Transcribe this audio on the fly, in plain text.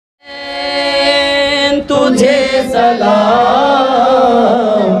سلام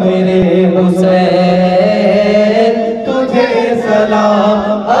میرے حسین تجھے سلام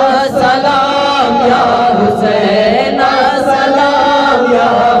السلام یا حسین السلام یا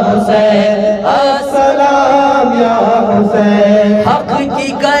حسین السلام یا حسین حق کی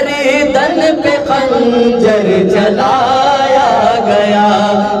گردن پہ خنجر چلایا گیا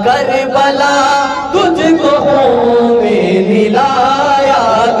کربلا تجھ کو خون میں نلایا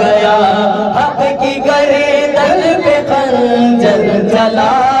گیا حق کی گردن پہ خنجر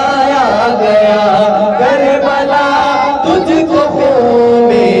چلایا گیا کربلا تجھ کو خون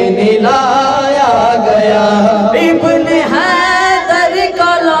میں نلایا گیا ابن حیدر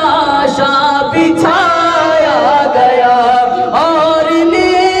کا لاشا بچھایا گیا اور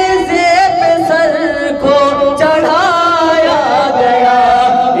نیزے پہ سر کو چڑھایا گیا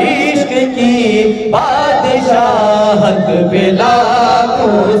عشق کی بادشاہت پہ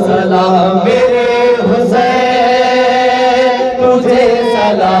لاکھوں سلام میرے حسین تجھے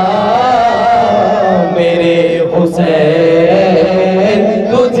سلام میرے حسین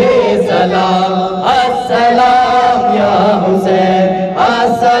تجھے سلام السلام یا حسین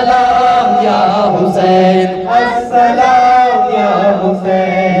السلام یا حسین السلام یا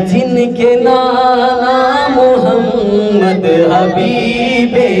حسین جن کے نانا محمد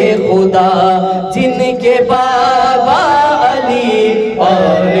حبیب خدا جن کے بابا علی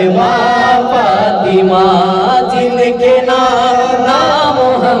اور ماں فاطمہ جن کے نانا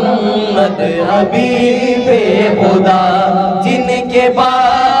محمد حبیب خدا جن کے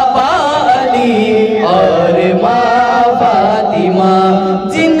بابا علی اور ماں فاطمہ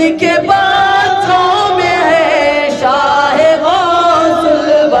جن کے باتوں میں ہے شاہ غوث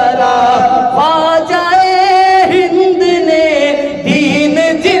الورا خواجہ ہند نے دین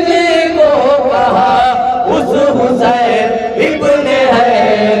جن کو کہا اس حسین ابن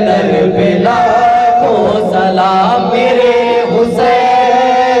حیدر پہ لاکھوں سلام میرے حسین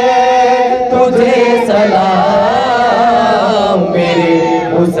تجھے سلام میرے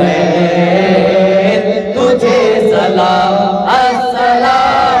حسین تجھے سلام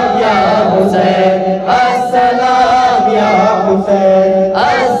السلام یا حسین السلام یا حسین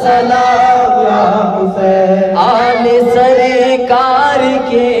السلام یا حسین آل سرکار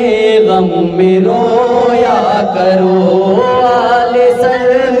کے غم میں رویا کرو آل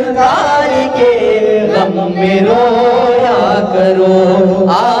سرکار کے غم میں رویا کرو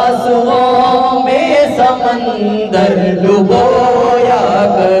آنسوؤں میں سمندر ڈبویا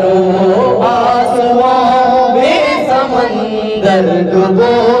کرو آنسوؤں میں سمندر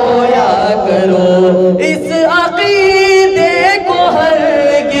ڈبویا کرو اس عقیدے کو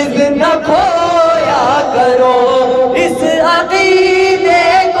ہرگز نہ کھویا کرو اس عقیدے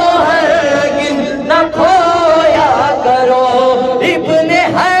کو ہرگز نہ کھویا کرو ابن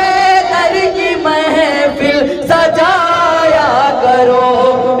حیدر کی محفل سجایا کرو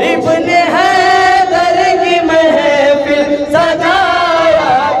ابن حیدر کی محفل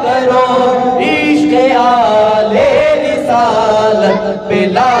سجایا کرو عشق آل رسالت پہ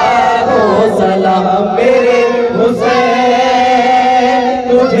لاکھوں سلام میرے